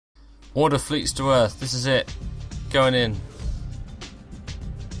Order fleets to Earth. This is it. Going in.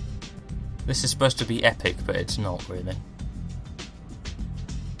 This is supposed to be epic, but it's not really.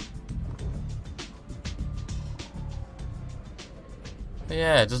 But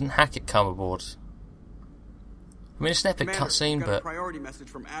yeah, doesn't Hackett come aboard? I mean, it's an epic cutscene, but... a priority message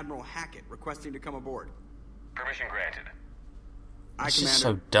from Admiral Hackett requesting to come aboard. Permission granted. It's just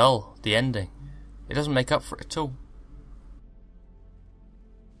so dull, the ending. It doesn't make up for it at all.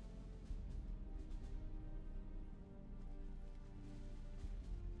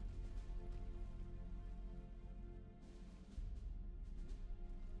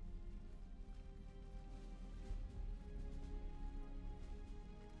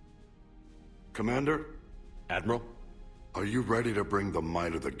 Commander? Admiral? Are you ready to bring the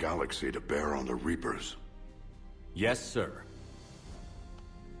might of the galaxy to bear on the Reapers? Yes, sir.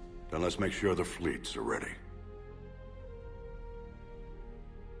 Then let's make sure the fleets are ready.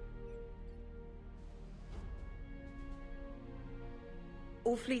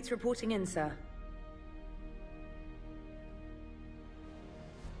 All fleets reporting in, sir.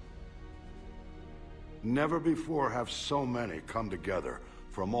 Never before have so many come together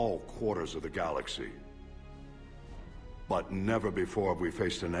from all quarters of the galaxy. But never before have we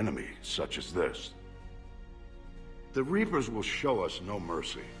faced an enemy such as this. The Reapers will show us no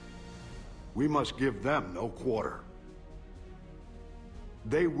mercy. We must give them no quarter.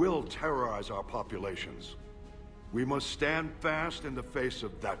 They will terrorize our populations. We must stand fast in the face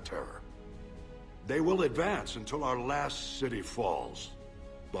of that terror. They will advance until our last city falls,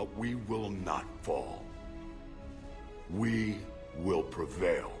 but we will not fall. We will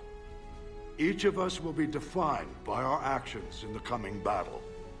prevail. Each of us will be defined by our actions in the coming battle.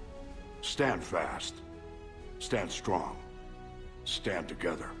 Stand fast. Stand strong. Stand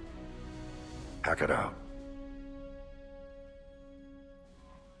together. Hack it out.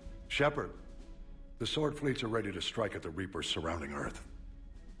 Shepard, the Sword fleets are ready to strike at the Reapers surrounding Earth.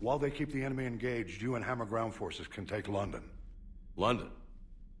 While they keep the enemy engaged, you and Hammer ground forces can take London. London?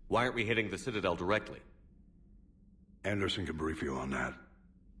 Why aren't we hitting the Citadel directly? Anderson can brief you on that.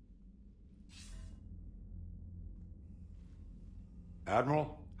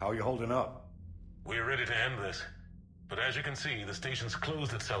 Admiral, how are you holding up? We're ready to end this. But as you can see, the station's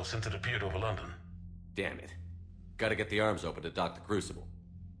closed itself since it appeared over London. Damn it. Gotta get the arms open to dock the Crucible.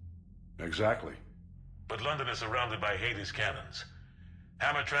 Exactly. But London is surrounded by Hades cannons.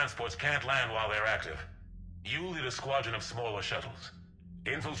 Hammer transports can't land while they're active. You lead a squadron of smaller shuttles.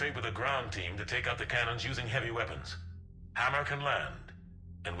 Infiltrate with a ground team to take out the cannons using heavy weapons. Hammer can land,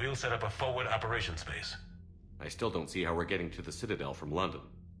 and we'll set up a forward operations base. I still don't see how we're getting to the Citadel from London.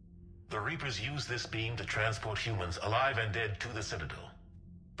 The Reapers use this beam to transport humans, alive and dead, to the Citadel.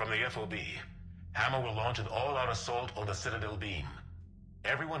 From the FOB, Hammer will launch an all-out assault on the Citadel beam.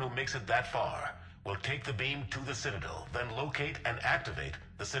 Everyone who makes it that far will take the beam to the Citadel, then locate and activate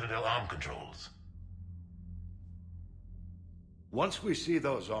the Citadel arm controls. Once we see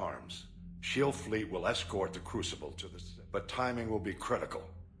those arms, SHIELD fleet will escort the Crucible to the... But timing will be critical.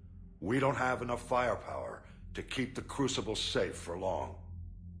 We don't have enough firepower to keep the Crucible safe for long.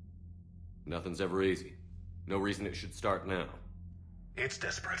 Nothing's ever easy. No reason it should start now. It's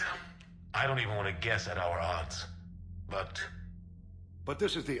desperate. I don't even want to guess at our odds. But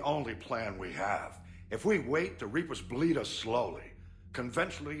this is the only plan we have. If we wait, the Reapers bleed us slowly.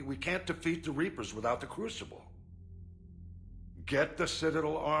 Conventionally, we can't defeat the Reapers without the Crucible. Get the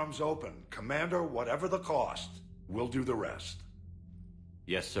Citadel arms open. Commander, whatever the cost, we'll do the rest.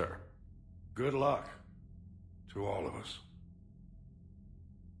 Yes, sir. Good luck to all of us.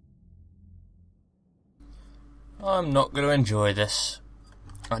 I'm not going to enjoy this.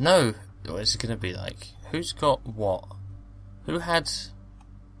 I know what it's going to be like. Who's got what? Who had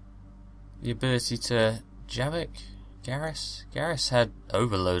the ability to... Javik? Garrus? Garrus had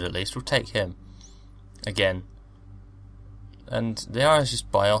Overload at least. We'll take him. Again. And the arrow is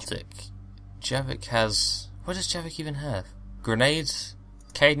just biotic. Javik has... What does Javik even have? Grenades?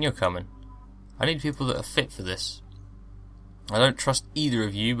 Caden, you're coming. I need people that are fit for this. I don't trust either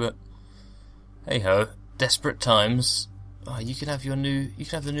of you, but... Hey ho. Desperate times. Oh, you can have your new... You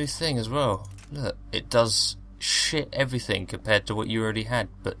can have the new thing as well. Look, it does shit everything compared to what you already had.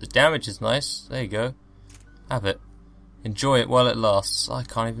 But the damage is nice. There you go. Have it. Enjoy it while it lasts. I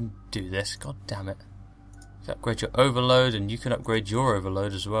can't even do this. God damn it. You can upgrade your overload, and you can upgrade your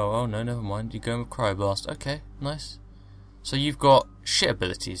overload as well. Oh no, never mind. You're going with Cryoblast. Okay, nice. So you've got shit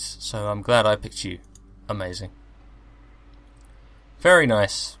abilities. So I'm glad I picked you. Amazing. Very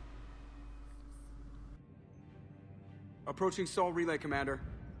nice. Approaching Sol Relay, Commander.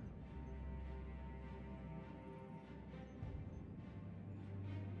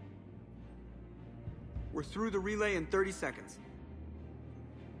 We're through the relay in 30 seconds.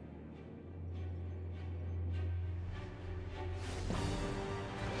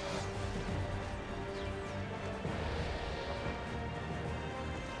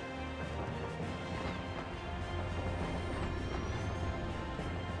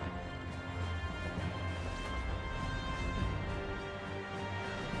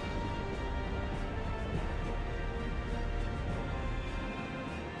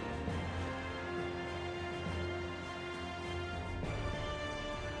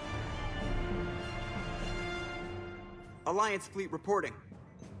 Alliance fleet reporting.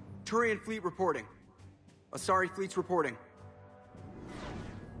 Turian fleet reporting. Asari fleet's reporting.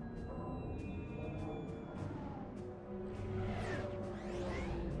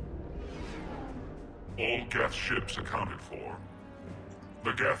 All Geth ships accounted for.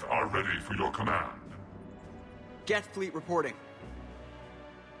 The Geth are ready for your command. Geth fleet reporting.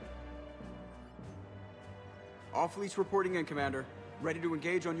 All fleets reporting in, Commander. Ready to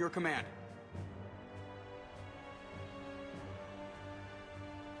engage on your command.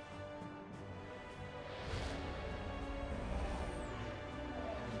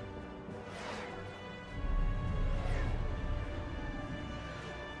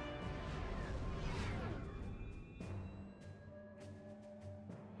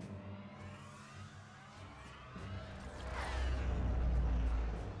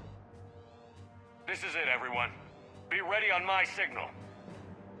 This is it, everyone. Be ready on my signal.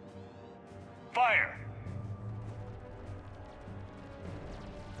 Fire!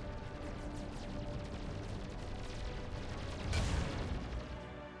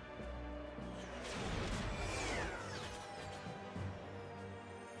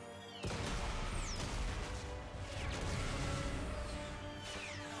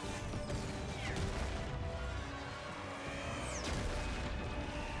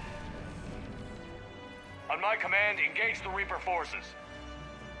 On my command, engage the Reaper forces.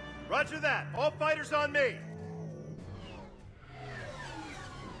 Roger that. All fighters on me.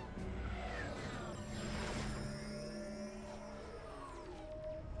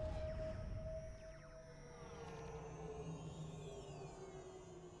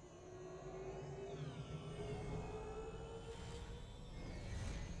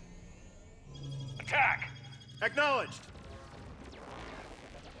 Attack! Acknowledged.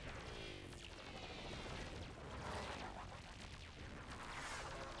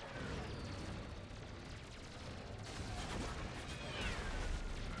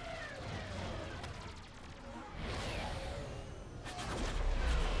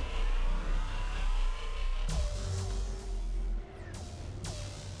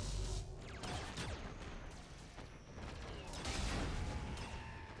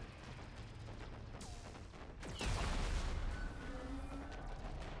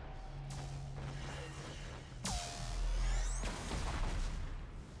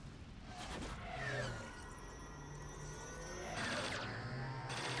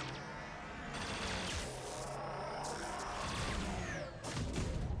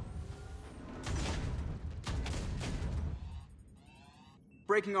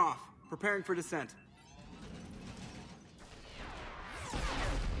 Breaking off. Preparing for descent.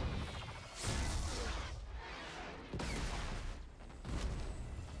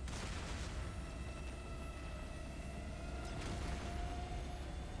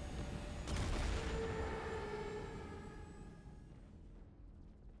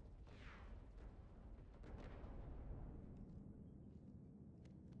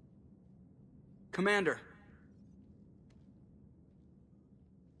 Commander.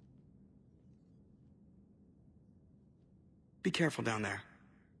 Be careful down there.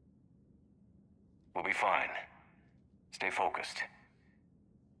 We'll be fine. Stay focused.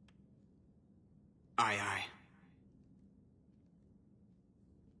 Aye, aye.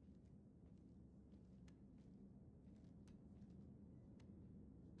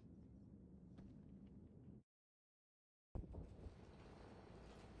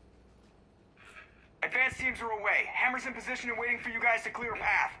 Advanced teams are away. Hammer's in position and waiting for you guys to clear a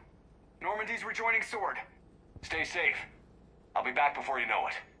path. Normandy's rejoining Sword. Stay safe. I'll be back before you know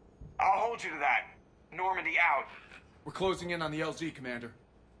it. I'll hold you to that. Normandy out. We're closing in on the LZ, Commander.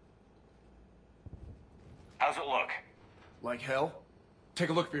 How's it look? Like hell? Take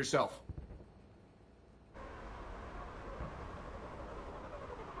a look for yourself.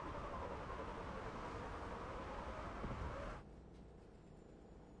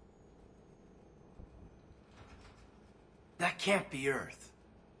 That can't be Earth.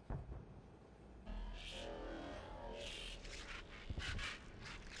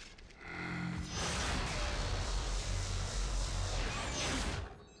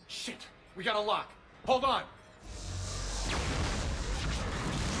 Shit! We got a lock. Hold on.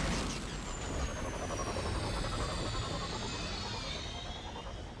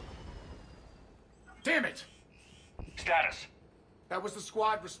 Damn it! Status. That was the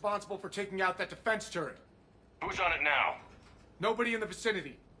squad responsible for taking out that defense turret. Who's on it now? Nobody in the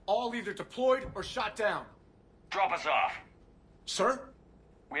vicinity. All either deployed or shot down. Drop us off. Sir?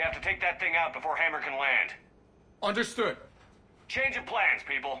 We have to take that thing out before Hammer can land. Understood. Change of plans,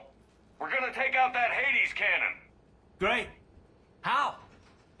 people. We're gonna take out that Hades cannon. Great. How?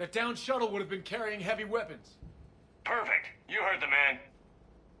 That downed shuttle would have been carrying heavy weapons. Perfect. You heard the man.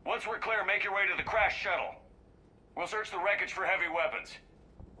 Once we're clear, make your way to the crashed shuttle. We'll search the wreckage for heavy weapons.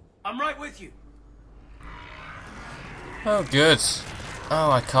 I'm right with you. Oh, good.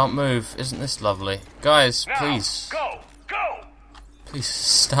 Oh, I can't move. Isn't this lovely? Guys, Now, please. Go! Go! Please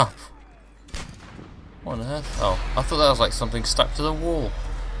stop. What on earth? Oh, I thought that was like something stuck to the wall.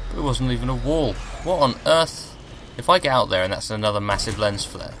 But it wasn't even a wall. What on earth? If I get out there and that's another massive lens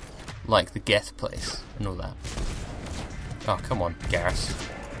flare, like the Geth place and all that. Oh, come on, Garrus.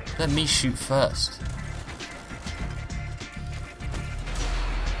 Let me shoot first.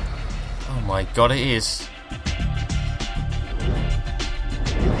 Oh my god, it is.